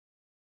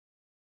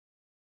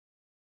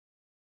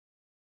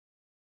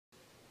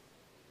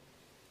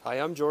Hi,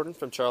 I'm Jordan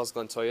from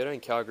Charlesglen Toyota in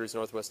Calgary's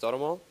Northwest Auto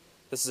Mall.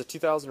 This is a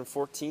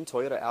 2014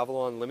 Toyota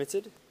Avalon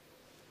Limited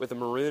with a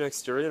maroon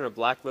exterior and a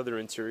black leather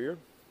interior.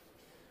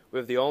 We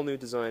have the all-new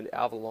designed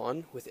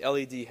Avalon with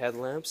LED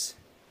headlamps,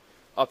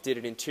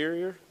 updated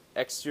interior,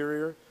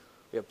 exterior.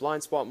 We have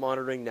blind spot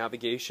monitoring,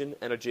 navigation,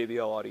 and a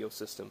JBL audio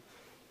system.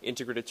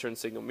 Integrated turn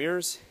signal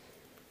mirrors,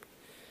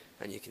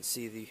 and you can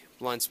see the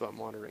blind spot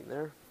monitoring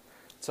there.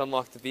 To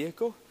unlock the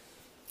vehicle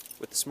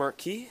with the smart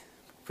key,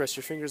 press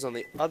your fingers on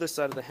the other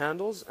side of the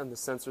handles and the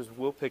sensors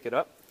will pick it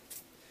up.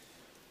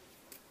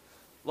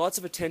 Lots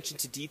of attention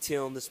to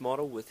detail in this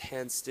model with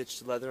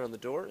hand-stitched leather on the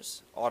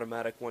doors,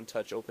 automatic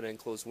one-touch open and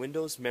close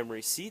windows,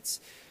 memory seats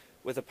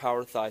with a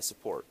power thigh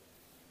support.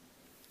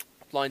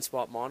 Blind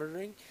spot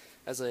monitoring,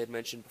 as I had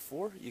mentioned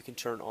before, you can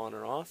turn on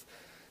or off,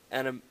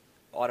 and an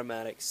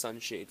automatic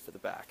sunshade for the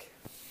back.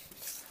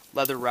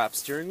 Leather wrapped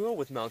steering wheel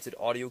with mounted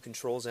audio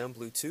controls and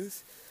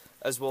Bluetooth,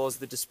 as well as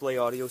the display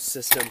audio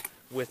system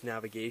with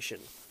navigation.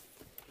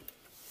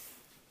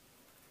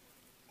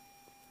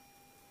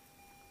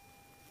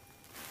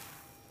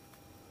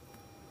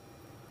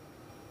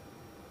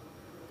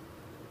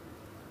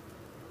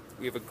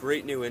 We have a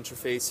great new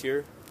interface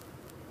here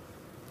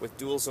with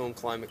dual zone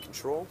climate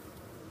control,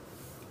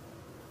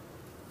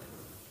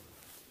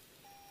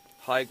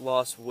 high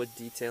gloss wood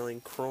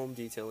detailing, chrome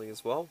detailing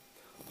as well,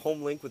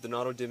 home link with an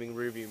auto dimming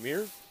rear view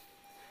mirror,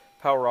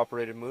 power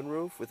operated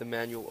moonroof with a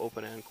manual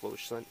open and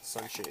close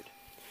sunshade.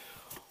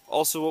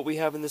 Also, what we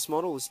have in this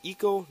model is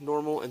Eco,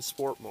 Normal, and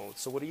Sport mode.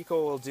 So what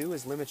Eco will do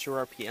is limit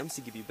your RPMs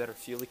to give you better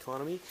fuel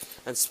economy,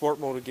 and Sport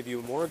mode will give you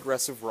a more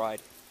aggressive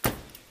ride.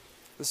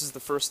 This is the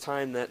first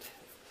time that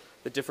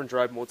the different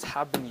drive modes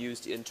have been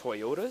used in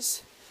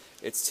Toyotas.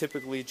 It's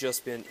typically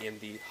just been in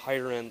the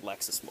higher end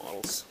Lexus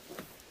models.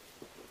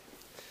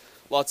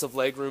 Lots of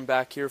legroom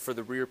back here for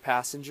the rear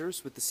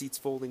passengers with the seats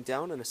folding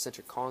down and a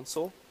center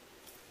console.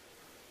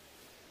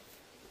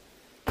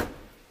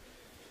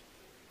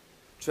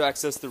 To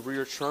access the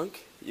rear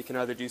trunk, you can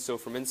either do so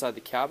from inside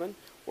the cabin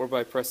or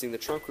by pressing the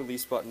trunk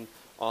release button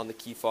on the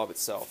key fob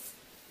itself.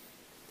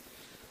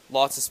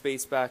 Lots of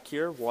space back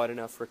here, wide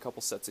enough for a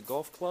couple sets of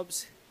golf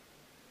clubs.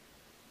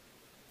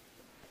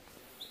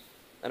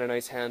 And a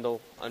nice handle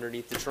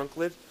underneath the trunk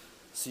lid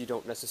so you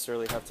don't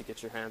necessarily have to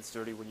get your hands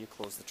dirty when you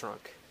close the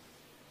trunk.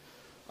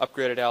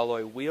 Upgraded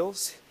alloy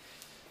wheels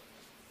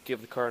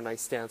give the car a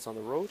nice stance on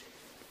the road.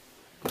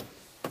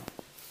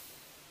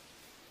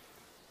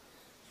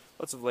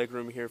 Lots of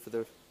legroom here for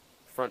the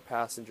front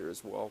passenger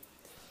as well.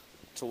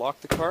 To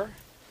lock the car,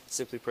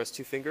 simply press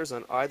two fingers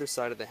on either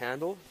side of the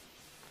handle.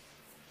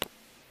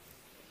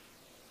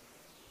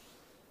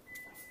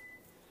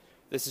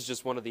 This is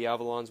just one of the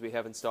Avalons we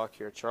have in stock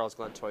here at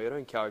Charlesglen Toyota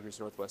in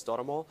Calgary's Northwest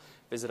Auto Mall.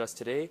 Visit us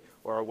today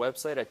or our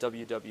website at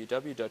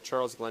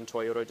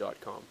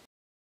www.charlesglentoyota.com.